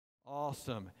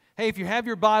awesome. Hey, if you have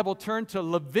your Bible, turn to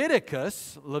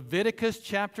Leviticus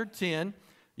chapter 10.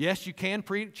 Yes, you can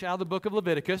preach out of the book of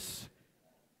Leviticus.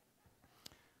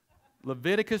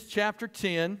 Leviticus chapter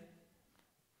 10.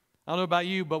 I don't know about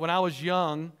you, but when I was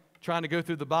young, trying to go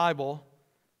through the Bible,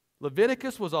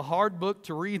 Leviticus was a hard book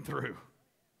to read through.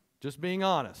 Just being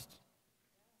honest.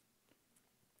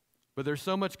 But there's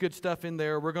so much good stuff in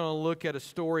there. We're going to look at a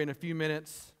story in a few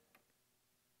minutes.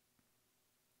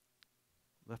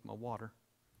 Left my water.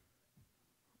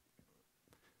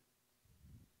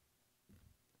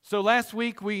 So last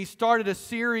week we started a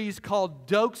series called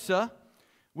DOXA,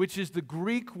 which is the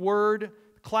Greek word,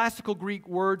 classical Greek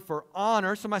word for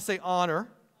honor. Somebody say honor.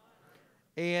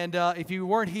 And if you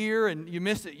weren't here and you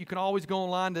missed it, you can always go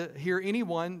online to hear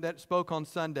anyone that spoke on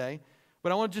Sunday.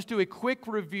 But I want to just do a quick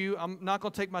review. I'm not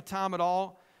going to take my time at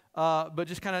all, but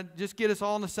just get us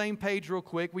all on the same page real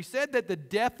quick. We said that the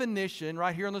definition,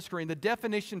 right here on the screen, the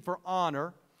definition for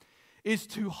honor is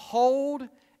to hold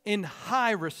in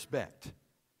high respect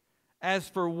as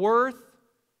for worth,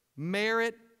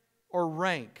 merit, or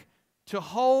rank. To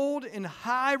hold in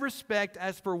high respect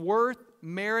as for worth,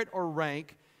 merit, or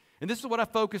rank. And this is what I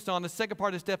focused on, the second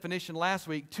part of this definition last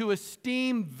week. To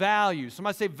esteem value.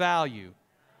 Somebody say value.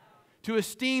 To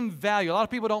esteem value. A lot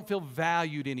of people don't feel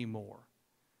valued anymore.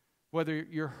 Whether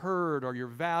you're heard or you're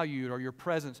valued or your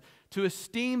presence. To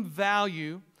esteem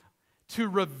value, to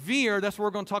revere, that's what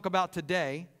we're going to talk about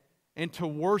today. And to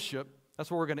worship,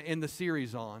 that's what we're going to end the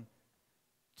series on.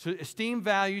 To esteem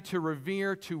value, to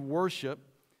revere, to worship.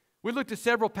 We looked at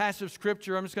several passages of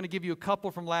Scripture. I'm just going to give you a couple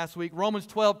from last week. Romans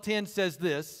 12:10 says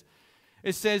this.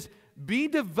 It says, be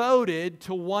devoted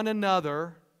to one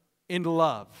another in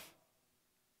love.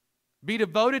 Be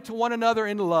devoted to one another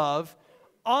in love.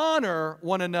 Honor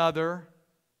one another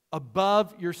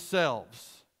above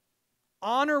yourselves.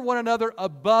 Honor one another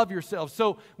above yourselves.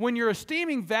 So when you're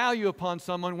esteeming value upon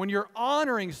someone, when you're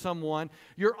honoring someone,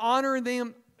 you're honoring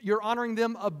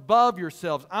them above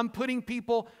yourselves. I'm putting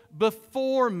people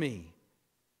before me.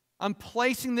 I'm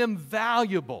placing them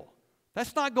valuable.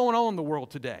 That's not going on in the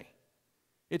world today.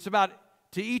 It's about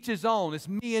to each his own. It's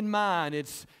me and mine.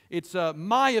 It's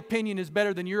my opinion is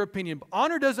better than your opinion. But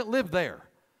honor doesn't live there.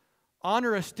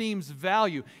 Honor esteems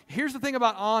value. Here's the thing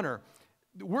about honor.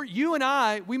 You and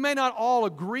I, we may not all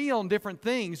agree on different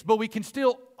things, but we can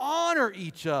still honor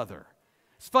each other.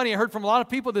 It's funny, I heard from a lot of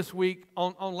people this week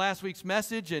on last week's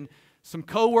message, and some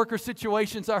co-worker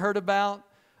situations I heard about,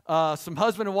 some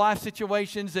husband and wife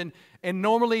situations, and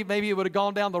normally maybe it would have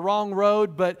gone down the wrong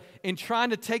road, but in trying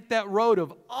to take that road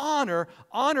of honor,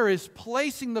 honor is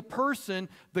placing the person,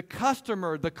 the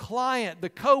customer, the client, the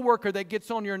co-worker that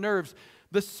gets on your nerves,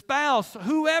 the spouse,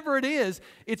 whoever it is,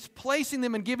 it's placing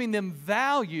them and giving them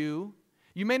value.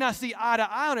 You may not see eye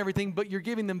to eye on everything, but you're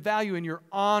giving them value and you're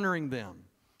honoring them.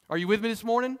 Are you with me this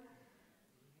morning?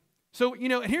 So,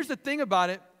 here's the thing about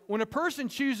it. When a person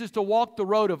chooses to walk the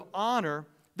road of honor,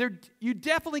 you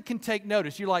definitely can take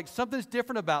notice. You're like, something's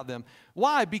different about them.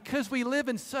 Why? Because we live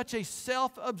in such a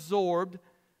self-absorbed,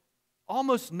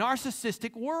 almost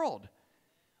narcissistic world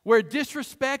where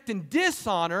disrespect and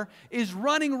dishonor is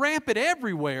running rampant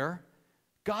everywhere.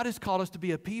 God has called us to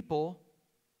be a people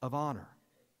of honor.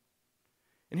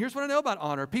 And here's what I know about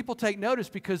honor. People take notice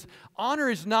because honor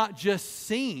is not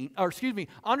just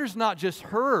honor is not just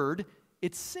heard,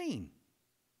 it's seen.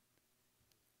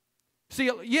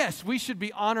 See, yes, we should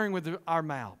be honoring with our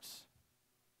mouths.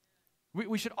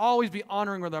 We should always be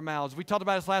honoring with our mouths. We talked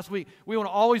about this last week. We want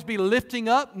to always be lifting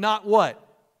up, not what?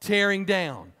 Tearing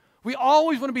down. We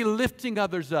always want to be lifting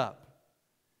others up,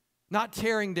 not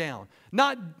tearing down.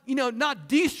 Not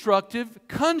destructive,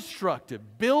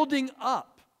 constructive, building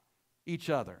up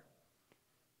each other.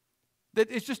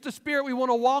 That it's just the spirit we want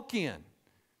to walk in.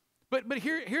 But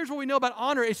here's what we know about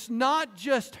honor. It's not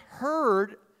just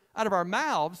heard out of our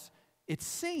mouths, it's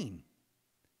seen.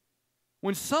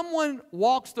 When someone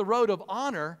walks the road of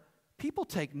honor, people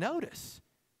take notice.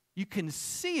 You can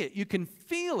see it. You can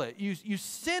feel it. You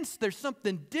sense there's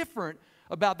something different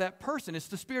about that person. It's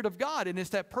the Spirit of God, and it's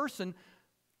that person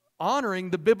honoring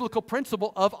the biblical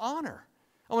principle of honor.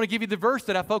 I want to give you the verse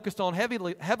that I focused on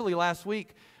heavily last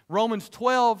week. Romans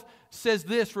 12 says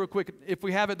this real quick, if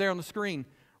we have it there on the screen.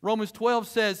 Romans 12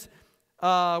 says,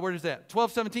 where is that?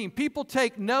 12:17. People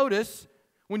take notice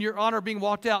when your honor being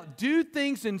walked out. Do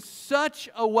things in such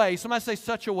a way. Somebody say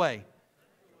such a way.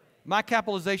 My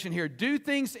capitalization here. Do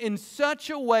things in such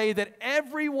a way that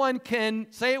everyone can,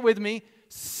 say it with me,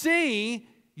 see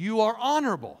you are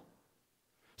honorable.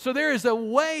 So there is a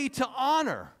way to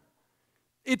honor.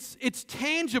 It's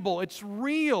tangible. It's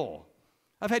real.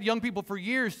 I've had young people for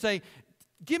years say,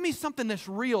 give me something that's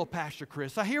real, Pastor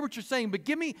Chris. I hear what you're saying, but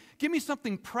give me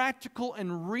something practical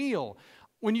and real.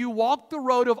 When you walk the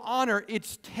road of honor,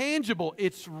 it's tangible,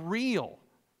 it's real.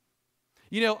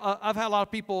 You know, I've had a lot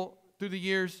of people through the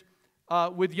years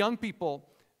with young people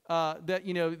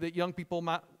that young people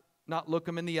might not look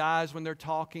them in the eyes when they're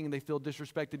talking, and they feel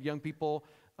disrespected. Young people,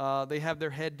 they have their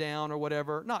head down or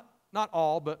whatever. Not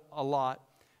all, but a lot.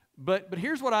 But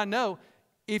here's what I know.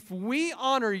 If we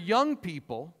honor young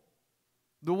people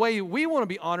the way we want to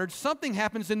be honored, something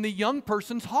happens in the young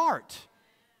person's heart.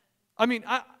 I mean,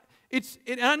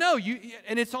 I know you,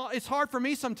 and it's hard for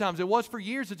me sometimes. It was for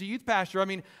years as a youth pastor. I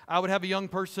mean, I would have a young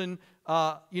person,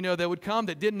 that would come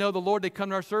that didn't know the Lord. They'd come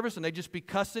to our service and they'd just be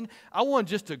cussing. I wanted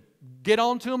just to get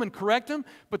on to them and correct them,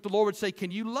 but the Lord would say,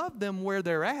 can you love them where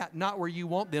they're at, not where you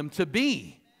want them to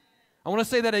be? I want to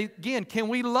say that again. Can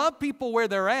we love people where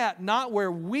they're at, not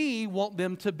where we want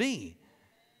them to be?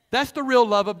 That's the real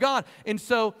love of God. And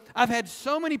so I've had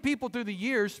so many people through the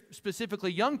years,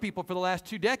 specifically young people for the last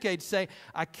 2 decades, say,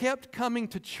 I kept coming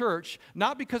to church,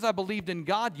 not because I believed in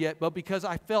God yet, but because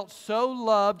I felt so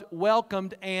loved,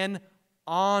 welcomed, and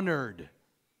honored.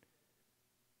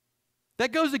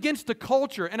 That goes against the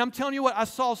culture. And I'm telling you what, I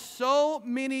saw so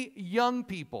many young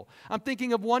people. I'm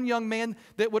thinking of one young man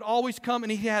that would always come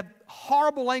and he had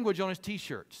horrible language on his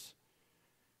t-shirts.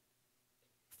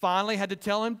 Finally had to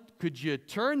tell him, could you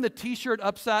turn the t-shirt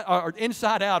upside or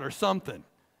inside out or something?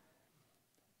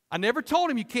 I never told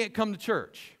him you can't come to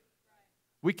church.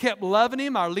 We kept loving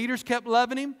him. Our leaders kept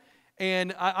loving him.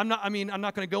 And I'm not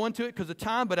going to go into it because of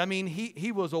time, but I mean,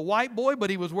 he was a white boy,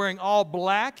 but he was wearing all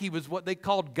black. He was what they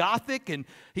called gothic, and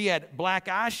he had black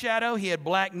eyeshadow. He had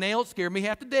black nails. Scared me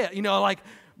half to death. You know, like,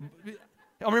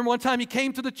 I remember one time he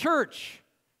came to the church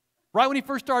right when he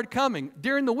first started coming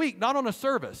during the week, not on a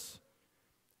service.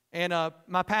 And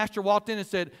my pastor walked in and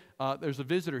said, there's a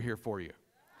visitor here for you.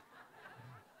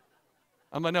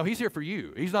 I'm like, no, he's here for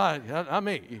you. He's not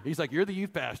me. He's like, you're the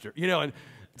youth pastor. You know, and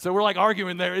so we're like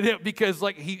arguing there because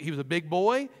like he was a big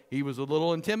boy. He was a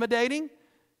little intimidating.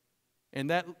 And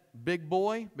that big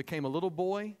boy became a little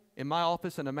boy in my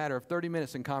office in a matter of 30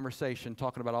 minutes in conversation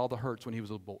talking about all the hurts when he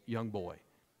was a young boy.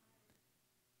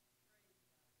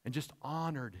 And just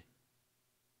honored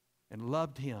and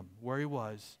loved him where he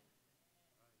was.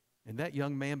 And that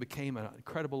young man became an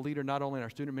incredible leader not only in our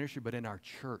student ministry but in our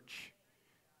church.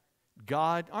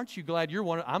 God, aren't you glad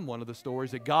I'm one of the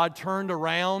stories that God turned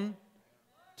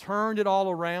it all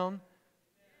around?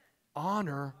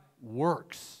 Honor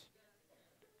works.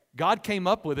 God came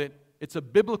up with it. It's a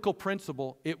biblical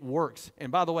principle. It works.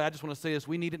 And by the way, I just want to say this.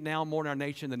 We need it now more in our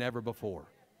nation than ever before.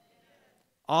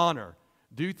 Honor.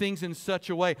 Do things in such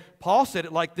a way. Paul said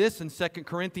it like this in 2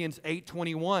 Corinthians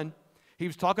 8:21. He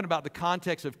was talking about the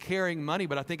context of carrying money,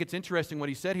 but I think it's interesting what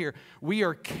he said here. We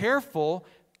are careful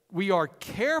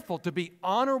to be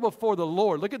honorable before the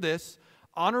Lord. Look at this.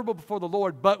 Honorable before the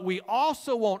Lord, but we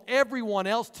also want everyone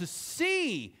else to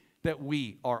see that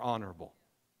we are honorable.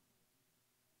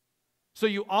 So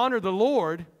you honor the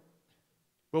Lord,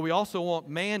 but we also want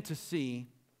man to see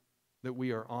that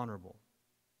we are honorable.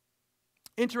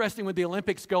 Interesting with the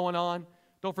Olympics going on.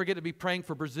 Don't forget to be praying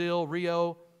for Brazil,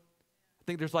 Rio. I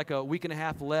think there's like a week and a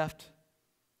half left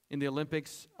in the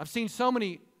Olympics. I've seen so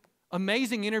many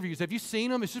amazing interviews. Have you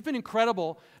seen them? It's just been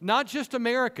incredible. Not just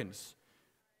Americans.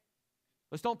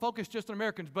 Let's don't focus just on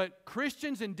Americans, but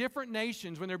Christians in different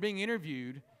nations when they're being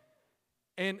interviewed,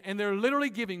 and they're literally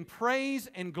giving praise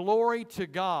and glory to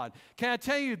God. Can I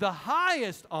tell you, the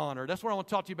highest honor, that's what I want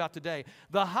to talk to you about today,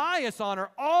 the highest honor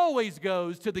always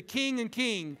goes to the King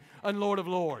and Lord of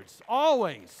Lords.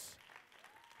 Always.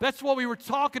 That's what we were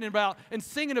talking about and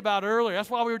singing about earlier. That's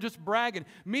why we were just bragging.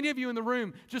 Many of you in the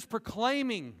room just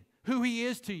proclaiming who He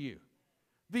is to you.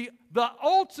 The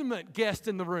ultimate guest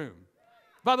in the room.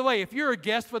 By the way, if you're a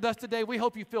guest with us today, we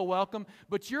hope you feel welcome,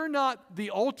 but you're not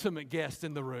the ultimate guest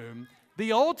in the room.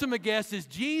 The ultimate guest is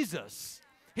Jesus.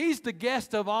 He's the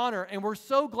guest of honor, and we're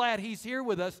so glad He's here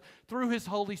with us through His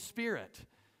Holy Spirit.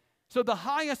 So the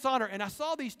highest honor, and I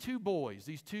saw these two boys,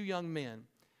 these two young men,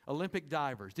 Olympic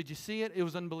divers. Did you see it? It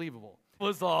was unbelievable. It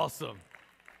was awesome.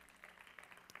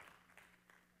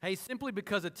 Hey, simply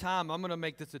because of time, I'm going to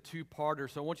make this a two-parter,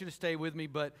 so I want you to stay with me,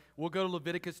 but we'll go to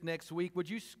Leviticus next week. Would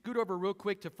you scoot over real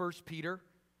quick to 1 Peter?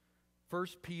 1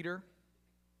 Peter.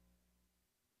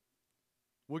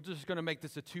 We're just going to make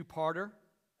this a two-parter.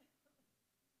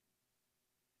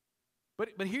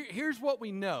 But here's what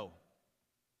we know.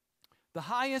 The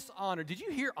highest honor. Did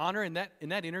you hear honor in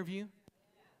that interview?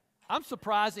 I'm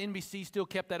surprised NBC still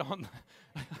kept that on.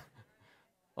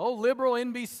 Oh, liberal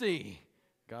NBC.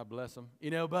 God bless them.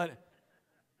 You know, but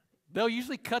they'll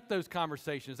usually cut those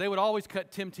conversations. They would always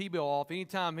cut Tim Tebow off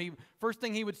anytime first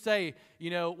thing he would say,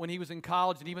 when he was in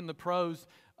college and even the pros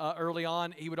early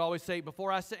on, he would always say,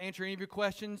 before I answer any of your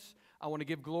questions, I want to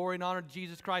give glory and honor to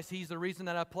Jesus Christ. He's the reason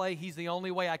that I play. He's the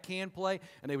only way I can play.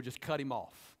 And they would just cut him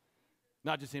off.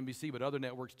 Not just NBC, but other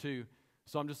networks too.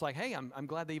 So I'm just like, hey, I'm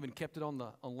glad they even kept it on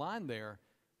the line there.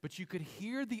 But you could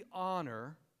hear the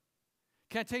honor.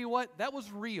 Can I tell you what? That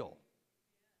was real.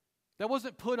 That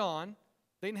wasn't put on.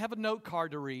 They didn't have a note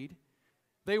card to read.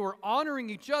 They were honoring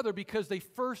each other because they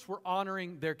first were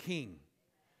honoring their king.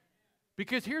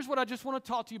 Because here's what I just want to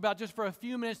talk to you about just for a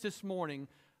few minutes this morning,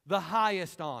 the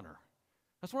highest honor.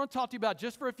 I just want to talk to you about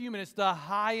just for a few minutes, the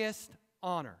highest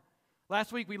honor.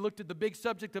 Last week we looked at the big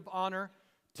subject of honor.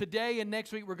 Today and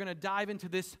next week we're going to dive into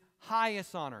this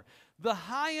highest honor. The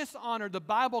highest honor, the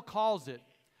Bible calls it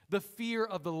the fear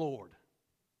of the Lord.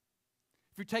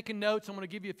 If you're taking notes, I'm going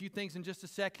to give you a few things in just a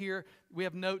sec here. We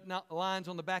have note lines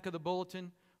on the back of the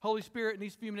bulletin. Holy Spirit, in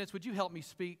these few minutes, would you help me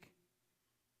speak?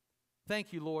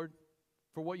 Thank you, Lord,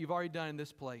 for what you've already done in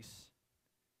this place.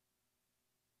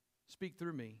 Speak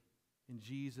through me in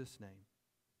Jesus' name.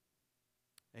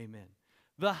 Amen.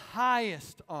 The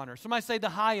highest honor. Somebody say the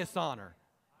highest honor.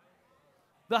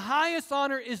 The highest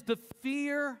honor is the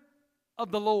fear of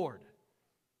the Lord.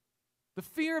 The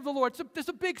fear of the Lord. It's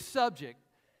a big subject.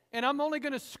 And I'm only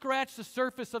going to scratch the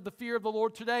surface of the fear of the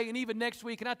Lord today and even next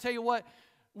week. And I tell you what,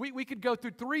 we could go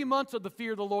through 3 months of the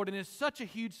fear of the Lord, and it's such a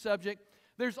huge subject.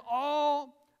 The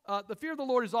fear of the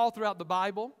Lord is all throughout the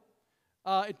Bible.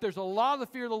 There's a lot of the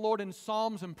fear of the Lord in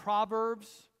Psalms and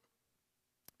Proverbs.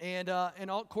 And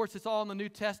of course, it's all in the New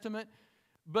Testament.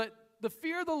 But the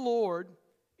fear of the Lord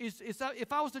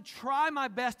if I was to try my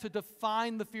best to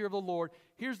define the fear of the Lord,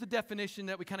 here's the definition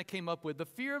that we kind of came up with. The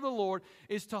fear of the Lord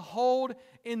is to hold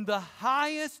in the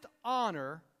highest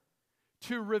honor,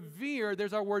 to revere,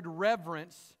 there's our word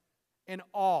reverence, and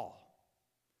awe.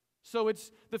 So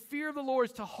it's the fear of the Lord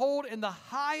is to hold in the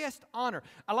highest honor.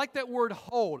 I like that word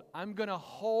hold. I'm going to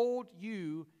hold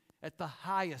you at the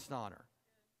highest honor.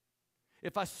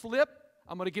 If I slip,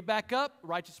 I'm going to get back up.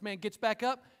 Righteous man gets back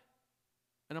up.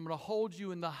 And I'm going to hold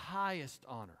you in the highest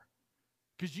honor.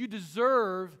 Because you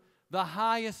deserve the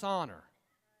highest honor.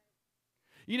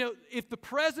 You know, if the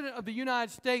President of the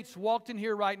United States walked in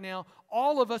here right now,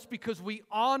 all of us, because we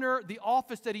honor the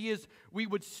office that he is, we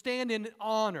would stand in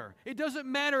honor. It doesn't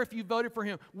matter if you voted for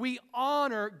him. We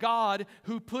honor God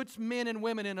who puts men and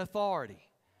women in authority.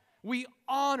 We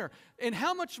honor. And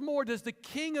how much more does the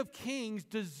King of Kings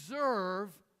deserve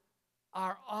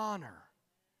our honor?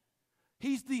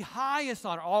 He's the highest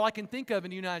honor. All I can think of in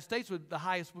the United States, the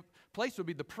highest place would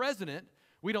be the president.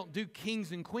 We don't do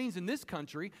kings and queens in this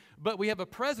country, but we have a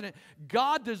president.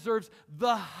 God deserves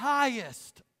the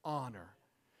highest honor.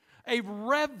 A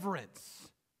reverence,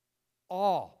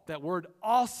 awe, that word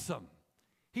awesome.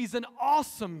 He's an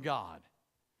awesome God.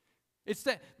 It's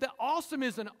that awesome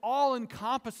is an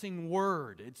all-encompassing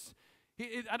word.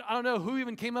 I don't know who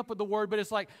even came up with the word, but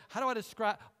it's like, how do I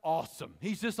describe awesome?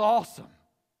 He's just awesome.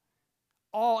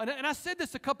 And I said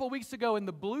this a couple weeks ago in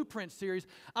the Blueprint series.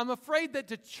 I'm afraid that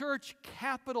the church,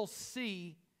 capital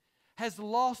C, has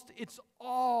lost its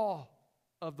awe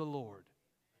of the Lord.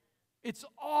 It's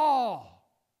awe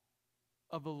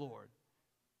of the Lord.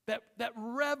 That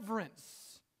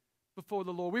reverence before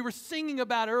the Lord. We were singing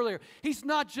about earlier. He's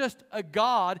not just a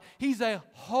God. He's a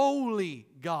holy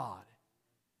God.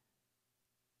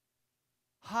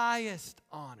 Highest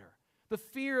honor. The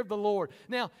fear of the Lord.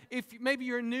 Now, if maybe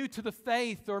you're new to the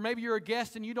faith, or maybe you're a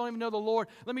guest and you don't even know the Lord,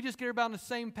 let me just get everybody on the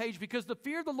same page, because the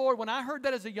fear of the Lord, when I heard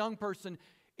that as a young person,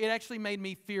 it actually made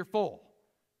me fearful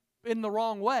in the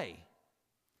wrong way.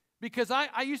 Because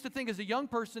I used to think as a young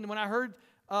person, when I heard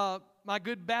my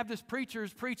good Baptist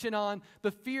preachers preaching on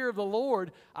the fear of the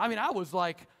Lord, I mean, I was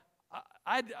like,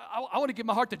 I want to give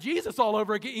my heart to Jesus all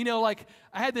over again. You know, like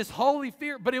I had this holy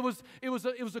fear, but it was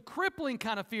a crippling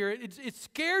kind of fear. It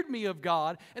scared me of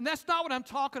God, and that's not what I'm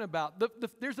talking about.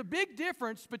 There's a big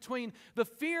difference between the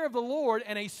fear of the Lord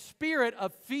and a spirit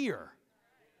of fear.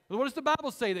 What does the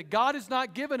Bible say? That God has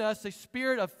not given us a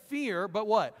spirit of fear, but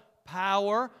what?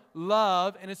 Power,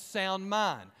 love, and a sound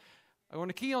mind. I want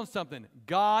to key on something.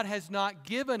 God has not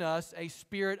given us a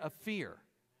spirit of fear.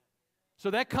 So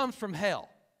that comes from hell.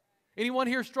 Anyone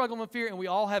here struggling with fear? And we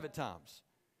all have at times.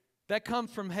 That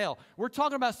comes from hell. We're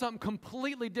talking about something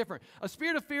completely different. A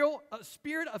spirit of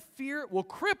fear will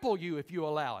cripple you if you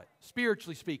allow it,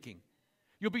 spiritually speaking.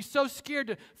 You'll be so scared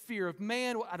to fear of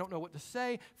man, I don't know what to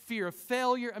say, fear of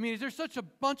failure. I mean, there's such a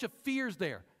bunch of fears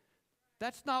there.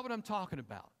 That's not what I'm talking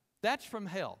about. That's from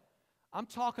hell. I'm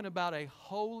talking about a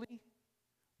holy,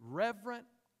 reverent,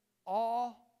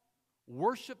 awe,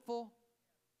 worshipful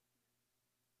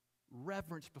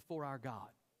reverence before our God.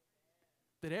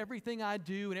 That everything I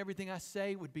do and everything I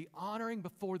say would be honoring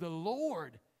before the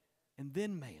Lord and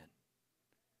then man.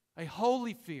 A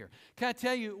holy fear. Can I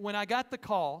tell you, when I got the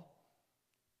call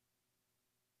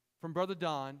from Brother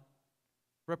Don,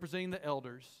 representing the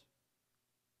elders,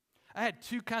 I had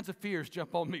two kinds of fears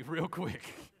jump on me real quick.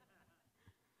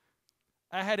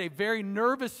 I had a very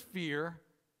nervous fear,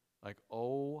 like,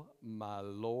 oh my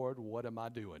Lord, what am I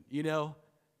doing? You know?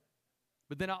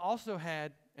 But then I also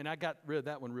had, and I got rid of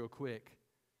that one real quick,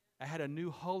 I had a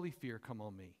new holy fear come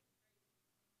on me.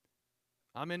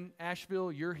 I'm in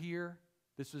Asheville, you're here.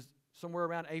 This was somewhere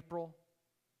around April.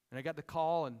 And I got the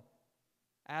call and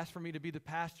asked for me to be the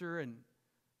pastor, and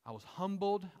I was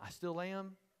humbled. I still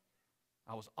am.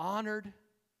 I was honored.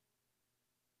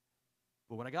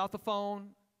 But when I got off the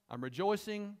phone, I'm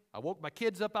rejoicing. I woke my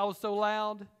kids up. I was so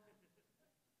loud.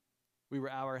 We were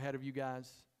an hour ahead of you guys.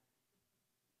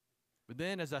 But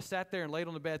then as I sat there and laid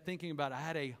on the bed thinking about it, I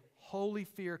had a holy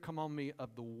fear come on me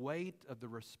of the weight of the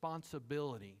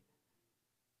responsibility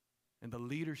and the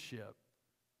leadership.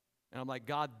 And I'm like,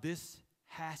 God, this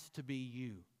has to be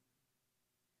you.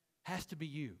 Has to be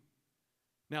you.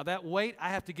 Now that weight I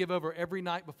have to give over every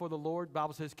night before the Lord. The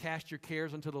Bible says, cast your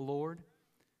cares unto the Lord.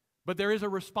 But there is a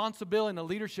responsibility and a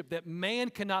leadership that man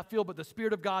cannot feel, but the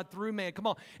Spirit of God through man. Come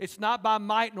on, it's not by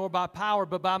might nor by power,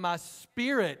 but by my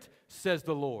Spirit, says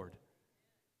the Lord.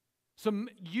 So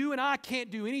you and I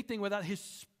can't do anything without His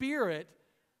Spirit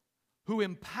who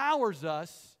empowers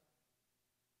us.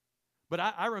 But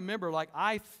I remember, like,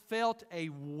 I felt a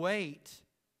weight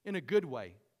in a good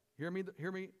way. Hear me?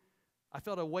 I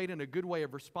felt a weight in a good way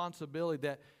of responsibility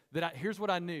here's what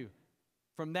I knew.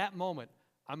 From that moment,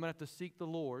 I'm going to have to seek the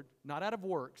Lord, not out of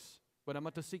works, but I'm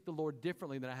going to have to seek the Lord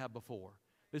differently than I have before.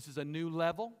 This is a new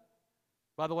level.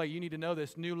 By the way, you need to know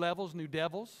this. New levels, new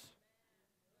devils.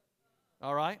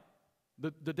 All right?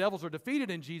 The devils are defeated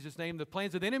in Jesus' name. The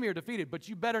plans of the enemy are defeated. But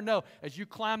you better know, as you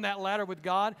climb that ladder with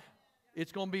God,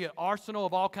 it's going to be an arsenal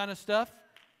of all kind of stuff.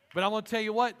 But I'm going to tell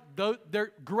you what,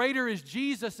 greater is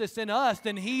Jesus that's in us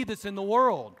than he that's in the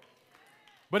world.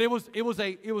 But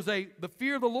the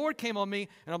fear of the Lord came on me,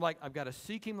 and I'm like, I've got to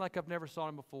seek Him like I've never sought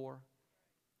Him before.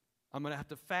 I'm going to have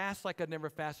to fast like I've never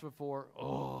fasted before.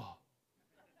 Oh.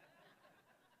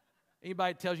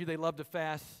 Anybody that tells you they love to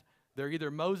fast, they're either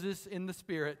Moses in the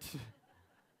Spirit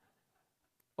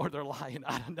or they're lying.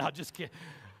 I just can't.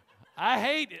 I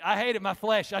hate it in my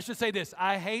flesh. I should say this.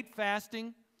 I hate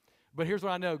fasting, but here's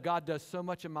what I know. God does so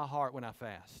much in my heart when I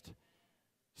fast.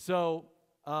 So,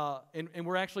 and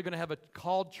we're actually going to have a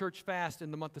called church fast in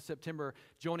the month of September,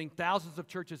 joining thousands of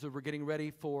churches as we're getting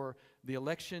ready for the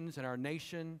elections in our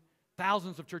nation.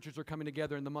 Thousands of churches are coming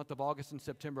together in the month of August and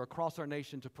September across our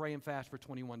nation to pray and fast for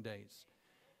 21 days.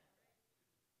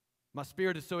 My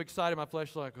spirit is so excited, my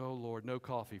flesh is like, oh, Lord, no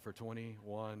coffee for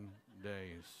 21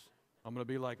 days. I'm going to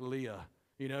be like Leah,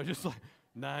 just like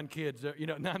 9 kids,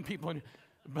 9 people.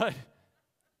 But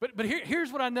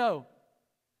here's what I know.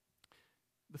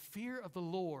 The fear of the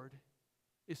Lord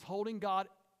is holding God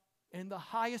in the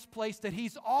highest place that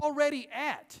He's already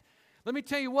at. Let me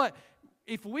tell you what,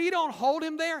 if we don't hold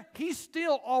Him there, He's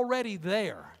still already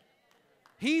there.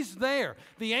 He's there.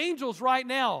 The angels right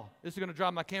now, this is going to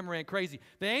drive my cameraman crazy.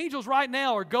 The angels right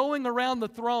now are going around the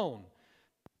throne,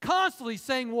 constantly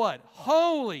saying what?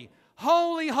 Holy,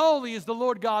 holy, holy is the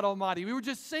Lord God Almighty. We were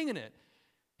just singing it.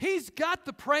 He's got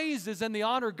the praises and the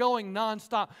honor going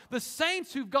nonstop. The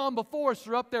saints who've gone before us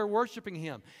are up there worshiping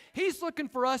Him. He's looking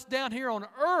for us down here on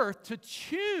earth to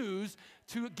choose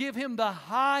to give Him the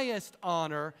highest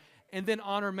honor and then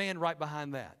honor man right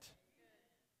behind that.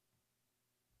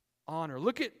 Honor.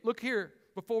 Look here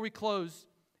before we close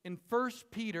in 1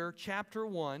 Peter chapter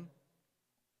 1.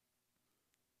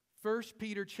 1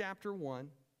 Peter chapter 1.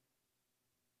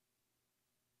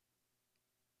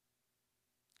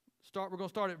 We're going to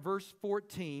start at verse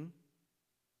 14.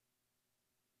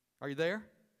 Are you there?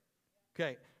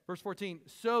 Okay, verse 14.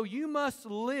 So you must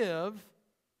live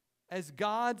as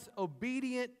God's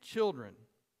obedient children.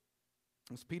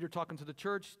 It's Peter talking to the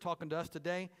church, talking to us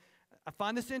today. I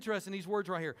find this interesting, these words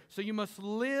right here. So you must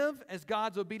live as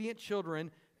God's obedient children.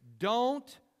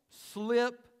 Don't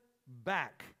slip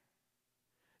back.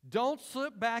 Don't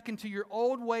slip back into your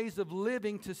old ways of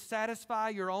living to satisfy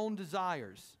your own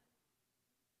desires.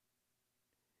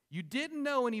 You didn't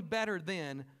know any better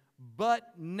then,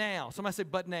 but now. Somebody say,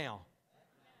 but now.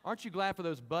 Aren't you glad for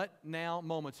those but now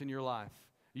moments in your life?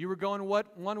 You were going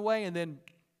one way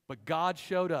but God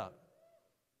showed up.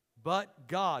 But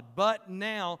God. But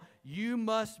now you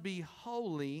must be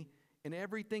holy in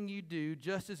everything you do,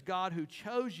 just as God who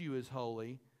chose you is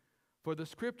holy. For the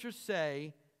Scriptures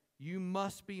say, you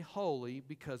must be holy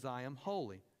because I am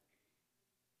holy.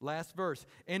 Last verse.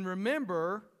 And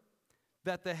remember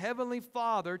that the Heavenly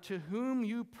Father to whom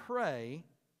you pray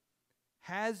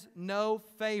has no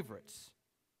favorites.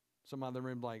 Some of them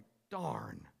are like,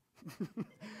 darn.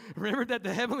 Remember that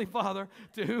the Heavenly Father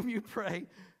to whom you pray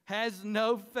has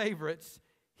no favorites.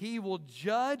 He will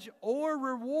judge or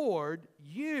reward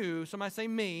you. Somebody say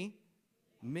me.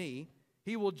 Me.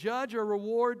 He will judge or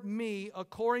reward me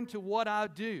according to what I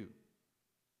do.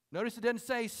 Notice it doesn't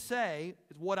say,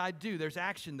 it's what I do. There's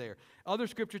action there. Other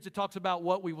scriptures, it talks about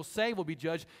what we will say will be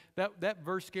judged. That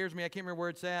verse scares me. I can't remember where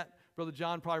it's at. Brother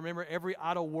John probably remember. Every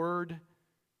idle word,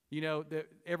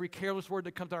 every careless word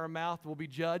that comes out of our mouth will be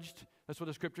judged. That's what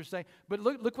the scriptures say. But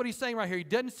look what he's saying right here. He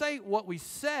doesn't say what we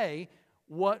say,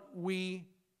 what we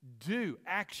do.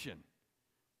 Action.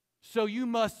 So you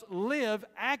must live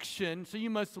action. So you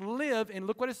must live, and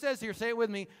look what it says here. Say it with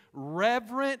me.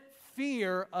 Reverent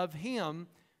fear of Him.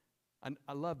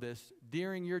 I love this.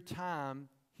 During your time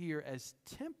here as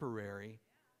temporary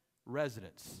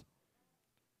residents.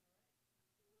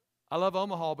 I love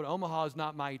Omaha, but Omaha is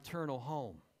not my eternal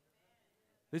home.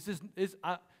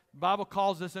 The Bible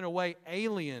calls this in a way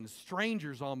aliens,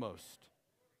 strangers almost.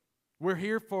 We're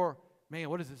here for, man,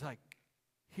 what is this like?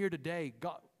 Here today,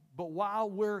 God. But while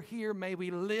we're here, may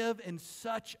we live in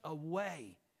such a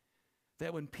way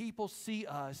that when people see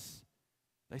us,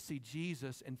 they see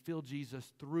Jesus and feel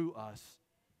Jesus through us,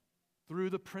 through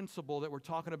the principle that we're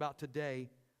talking about today,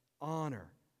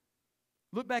 honor.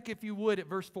 Look back, if you would, at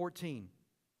verse 14.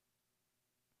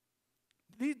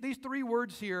 These three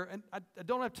words here, and I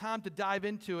don't have time to dive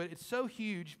into it. It's so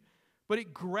huge, but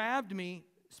it grabbed me,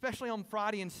 especially on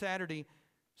Friday and Saturday.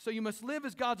 So you must live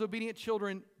as God's obedient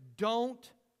children.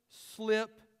 Don't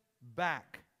slip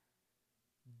back.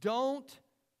 Don't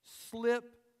slip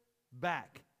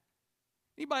back.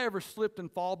 Anybody ever slipped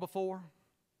and fall before?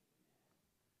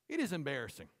 It is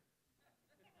embarrassing.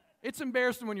 It's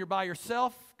embarrassing when you're by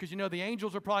yourself because you know the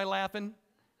angels are probably laughing.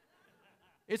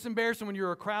 It's embarrassing when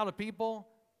you're a crowd of people.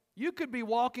 You could be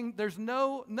walking. There's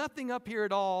nothing up here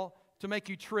at all to make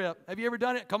you trip. Have you ever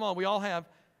done it? Come on, we all have.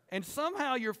 And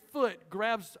somehow your foot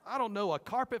grabs, I don't know, a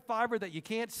carpet fiber that you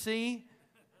can't see.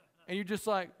 And you're just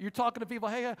like, you're talking to people,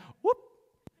 hey, whoop.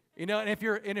 And if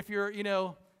you're,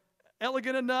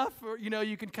 elegant enough, or,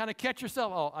 you can kind of catch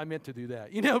yourself. Oh, I meant to do that,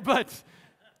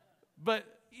 but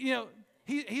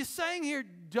he's saying here,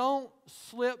 don't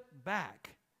slip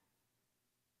back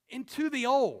into the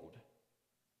old.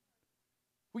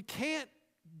 We can't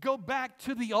go back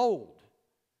to the old.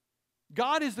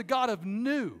 God is the God of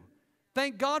new.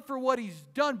 Thank God for what He's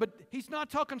done, but He's not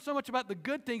talking so much about the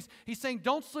good things. He's saying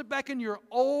don't slip back in your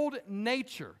old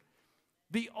nature,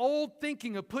 the old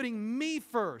thinking of putting me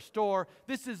first, or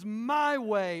this is my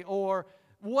way, or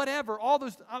whatever, all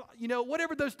those,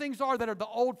 whatever those things are that are the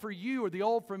old for you or the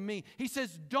old for me. He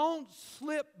says don't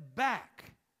slip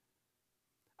back.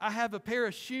 I have a pair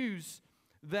of shoes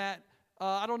that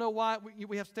I don't know why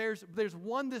we have stairs. There's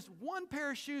this one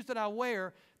pair of shoes that I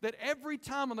wear that every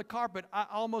time on the carpet I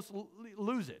almost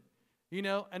lose it,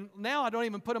 And now I don't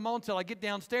even put them on until I get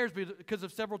downstairs because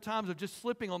of several times of just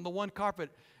slipping on the one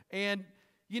carpet. And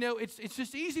it's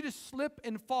just easy to slip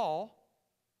and fall.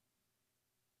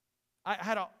 I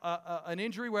had an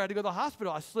injury where I had to go to the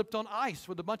hospital. I slipped on ice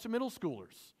with a bunch of middle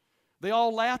schoolers. They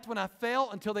all laughed when I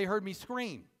fell until they heard me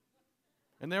scream,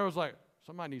 and there was like,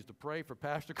 somebody needs to pray for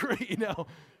Pastor Cree,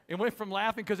 It went from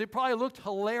laughing because it probably looked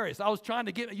hilarious. I was trying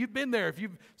to you've been there. If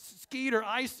you've skied or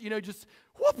ice, just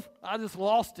whoop, I just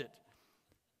lost it.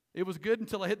 It was good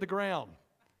until I hit the ground.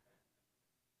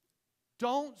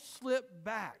 Don't slip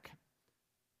back.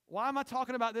 Why am I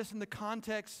talking about this in the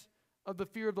context of the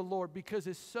fear of the Lord? Because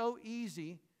it's so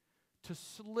easy to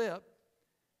slip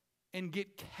and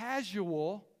get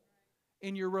casual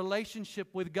in your relationship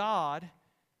with God.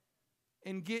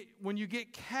 And when you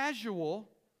get casual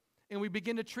and we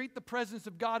begin to treat the presence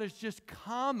of God as just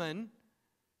common,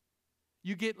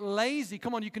 you get lazy.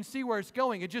 Come on, you can see where it's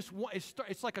going.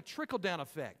 It's like a trickle-down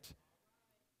effect.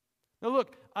 Now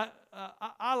look,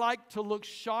 I like to look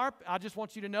sharp. I just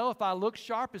want you to know if I look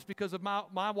sharp, it's because of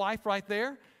my wife right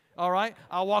there. All right?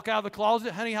 I'll walk out of the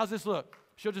closet. Honey, how's this look?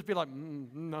 She'll just be like,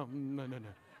 no.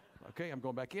 Okay, I'm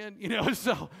going back in.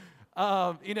 So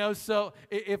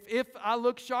if I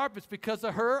look sharp, it's because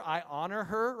of her. I honor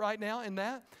her right now in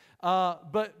that.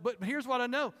 But here's what I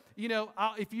know.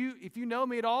 If you know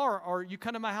me at all, or you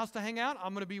come to my house to hang out,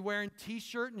 I'm going to be wearing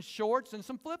T-shirt and shorts and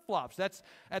some flip-flops. That's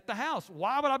at the house.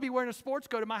 Why would I be wearing a sports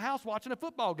coat at my house watching a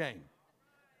football game?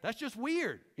 That's just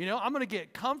weird. I'm going to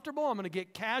get comfortable. I'm going to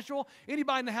get casual.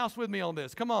 Anybody in the house with me on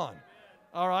this? Come on.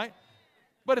 All right.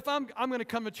 But if I'm going to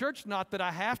come to church, not that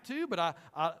I have to, but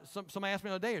somebody asked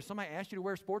me the other day, or somebody asked you to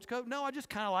wear a sports coat? No, I just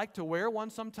kind of like to wear one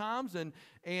sometimes, and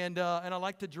I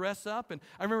like to dress up. And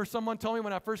I remember someone told me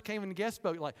when I first came in the guest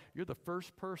book, like, you're the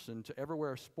first person to ever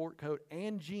wear a sport coat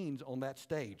and jeans on that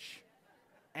stage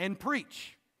and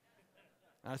preach.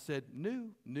 I said,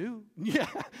 new, yeah,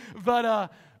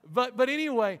 but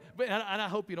anyway, and I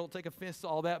hope you don't take offense to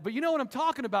all that. But you know what I'm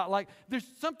talking about? Like, there's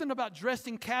something about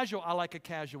dressing casual. I like a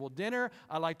casual dinner.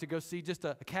 I like to go see just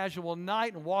a casual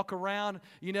night and walk around,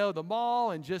 the mall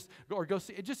and go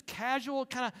see it. Just casual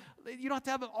kind of. You don't have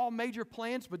to have all major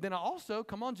plans. But then I also,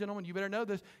 come on, gentlemen, you better know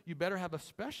this. You better have a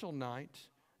special night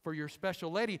for your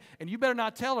special lady, and you better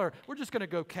not tell her we're just going to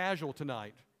go casual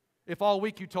tonight. If all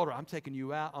week you told her, I'm taking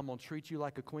you out, I'm going to treat you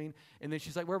like a queen, and then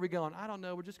she's like, where are we going? I don't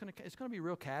know, it's going to be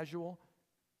real casual.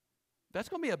 That's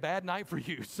going to be a bad night for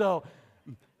you. So,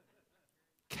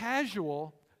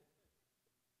 casual,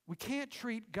 we cannot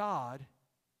treat God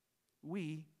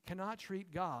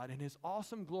in His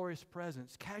awesome, glorious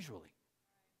presence casually.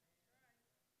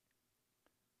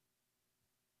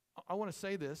 I want to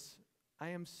say this. I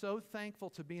am so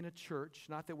thankful to be in a church,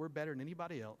 not that we're better than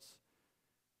anybody else,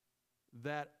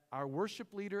 that our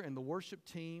worship leader and the worship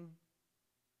team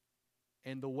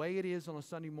and the way it is on a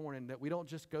Sunday morning, that we don't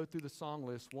just go through the song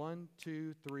list, 1,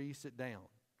 2, 3, sit down.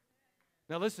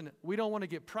 Now listen, we don't want to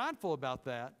get prideful about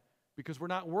that because we're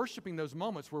not worshiping those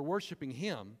moments, we're worshiping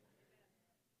Him.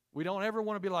 We don't ever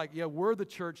want to be like, yeah, we're the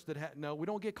church that no, we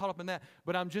don't get caught up in that.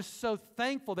 But I'm just so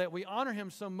thankful that we honor Him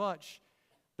so much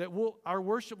that our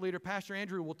worship leader, Pastor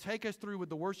Andrew, will take us through with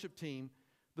the worship team,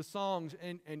 the songs,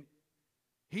 and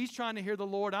he's trying to hear the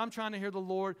Lord. I'm trying to hear the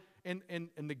Lord. And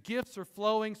the gifts are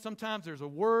flowing. Sometimes there's a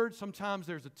word. Sometimes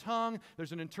there's a tongue.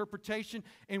 There's an interpretation.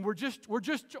 And we're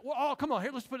all, come on,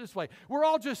 here, let's put it this way. We're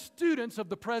all just students of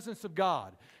the presence of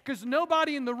God. Because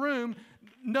nobody in the room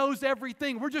knows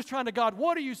everything. We're just trying to, God,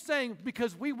 what are you saying?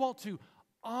 Because we want to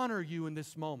honor you in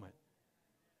this moment.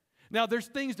 Now, there's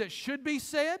things that should be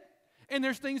said, and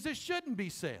there's things that shouldn't be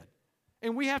said.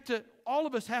 And all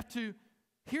of us have to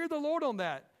hear the Lord on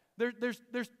that.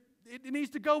 It needs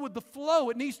to go with the flow.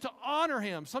 It needs to honor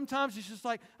Him. Sometimes it's just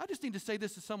like, I just need to say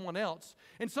this to someone else.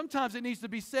 And sometimes it needs to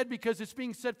be said because it's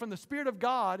being said from the Spirit of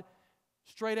God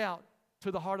straight out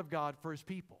to the heart of God for His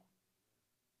people.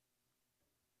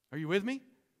 Are you with me?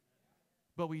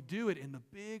 But we do it in the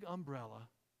big umbrella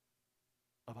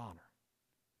of honor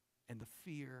and the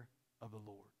fear of the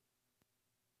Lord.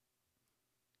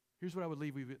 Here's what I would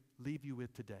leave you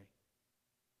with today.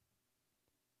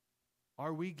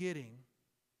 Are we getting,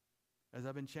 as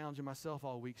I've been challenging myself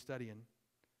all week studying,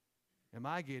 am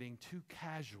I getting too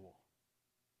casual?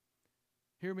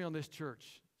 Hear me on this,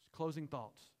 church. Closing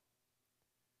thoughts.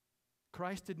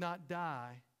 Christ did not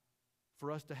die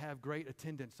for us to have great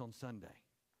attendance on Sunday.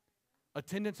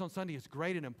 Attendance on Sunday is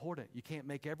great and important. You can't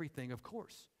make everything, of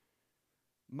course.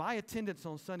 My attendance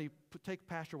on Sunday, take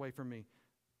Pastor away from me.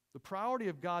 The priority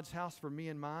of God's house for me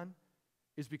and mine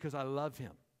is because I love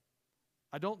Him.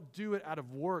 I don't do it out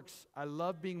of works. I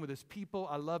love being with His people.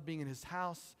 I love being in His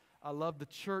house. I love the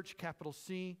church, capital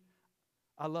C.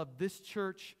 I love this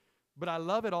church. But I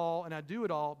love it all and I do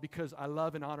it all because I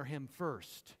love and honor Him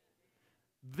first.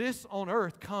 This on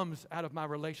earth comes out of my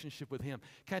relationship with Him.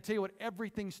 Can I tell you what?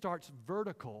 Everything starts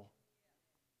vertical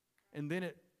and then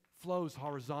it flows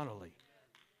horizontally.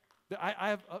 I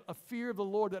have a fear of the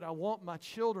Lord that I want my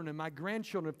children and my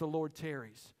grandchildren, if the Lord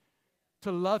tarries,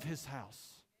 to love His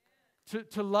house.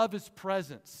 To love His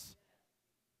presence.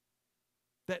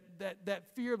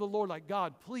 That fear of the Lord, like,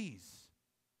 God, please.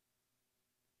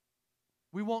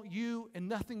 We want you and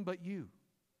nothing but you.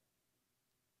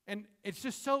 And it's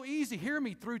just so easy. Hear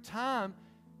me, through time,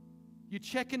 you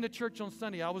check into church on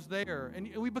Sunday. I was there.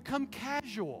 And we become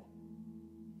casual.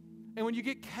 And when you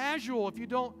get casual, if you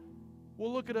don't,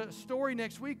 we'll look at a story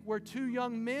next week where 2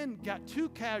 young men got too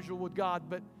casual with God.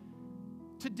 But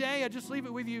today, I just leave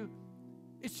it with you.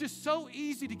 It's just so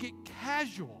easy to get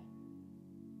casual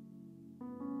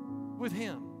with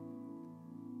Him.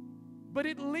 But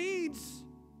it leads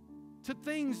to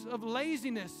things of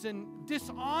laziness and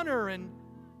dishonor. And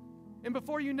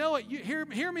before you know it,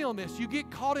 hear me on this, you get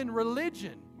caught in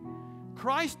religion.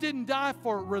 Christ didn't die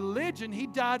for religion. He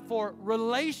died for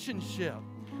relationship.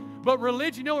 But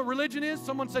religion, you know what religion is?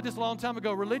 Someone said this a long time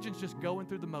ago. Religion's just going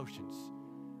through the motions.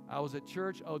 I was at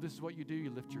church. Oh, this is what you do.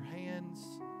 You lift your hands.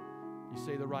 You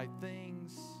say the right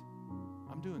things.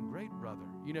 I'm doing great, brother.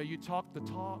 You talk the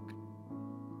talk.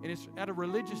 And it's out of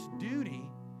religious duty.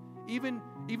 Even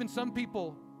some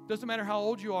people, doesn't matter how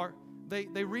old you are,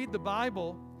 they read the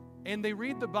Bible, and they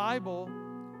read the Bible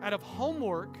out of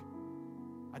homework.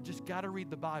 I just got to read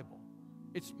the Bible.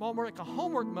 It's more like a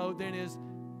homework mode than it is,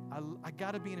 I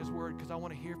got to be in His Word because I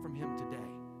want to hear from Him today.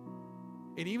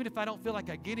 And even if I don't feel like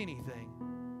I get anything,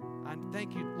 I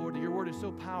thank you, Lord, that your Word is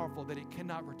so powerful that it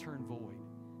cannot return void.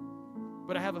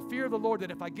 But I have a fear of the Lord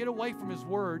that if I get away from His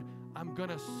Word, I'm going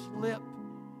to slip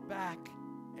back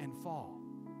and fall.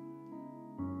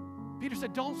 Peter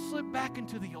said, don't slip back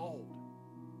into the old.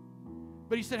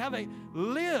 But he said, how they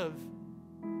live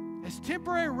as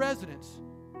temporary residents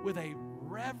with a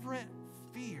reverent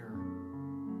fear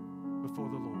before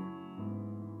the Lord.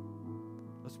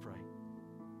 Let's pray.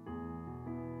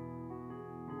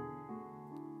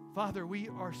 Father, we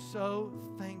are so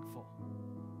thankful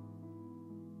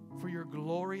for your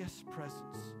glorious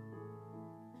presence.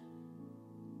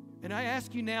 And I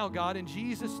ask you now, God, in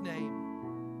Jesus' name,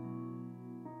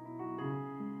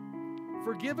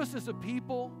 forgive us as a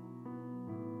people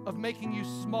of making you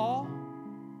small.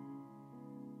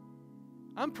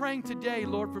 I'm praying today,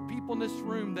 Lord, for people in this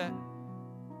room that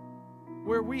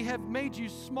where we have made you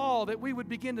small, that we would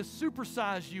begin to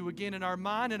supersize you again in our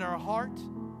mind and our heart.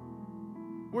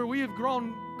 Where we have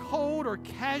grown cold or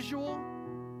casual.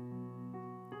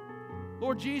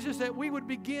 Lord Jesus, that we would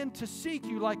begin to seek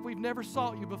you like we've never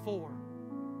sought you before.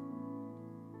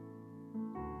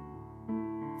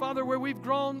 Father, where we've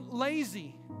grown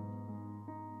lazy,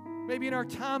 maybe in our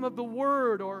time of the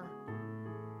Word or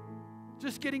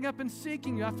just getting up and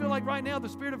seeking you. I feel like right now the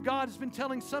Spirit of God has been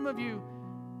telling some of you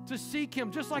to seek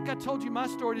Him, just like I told you my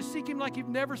story, to seek Him like you've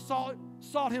never sought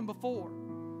Him before.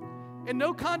 And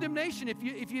no condemnation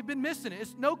if you've been missing it.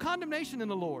 It's no condemnation in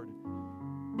the Lord.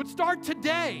 But start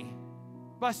today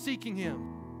by seeking Him.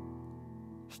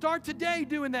 Start today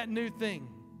doing that new thing.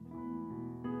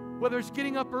 Whether it's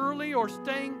getting up early or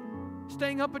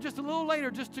staying up just a little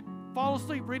later just to fall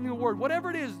asleep reading the Word. Whatever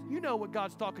it is, you know what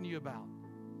God's talking to you about.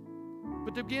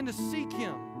 But to begin to seek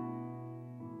Him.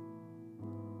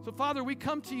 So, Father, we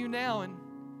come to you now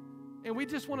and we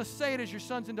just want to say it as your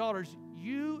sons and daughters.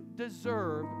 You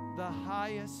deserve the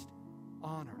highest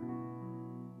honor.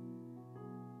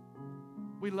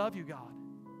 We love you, God.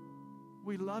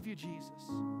 We love you, Jesus.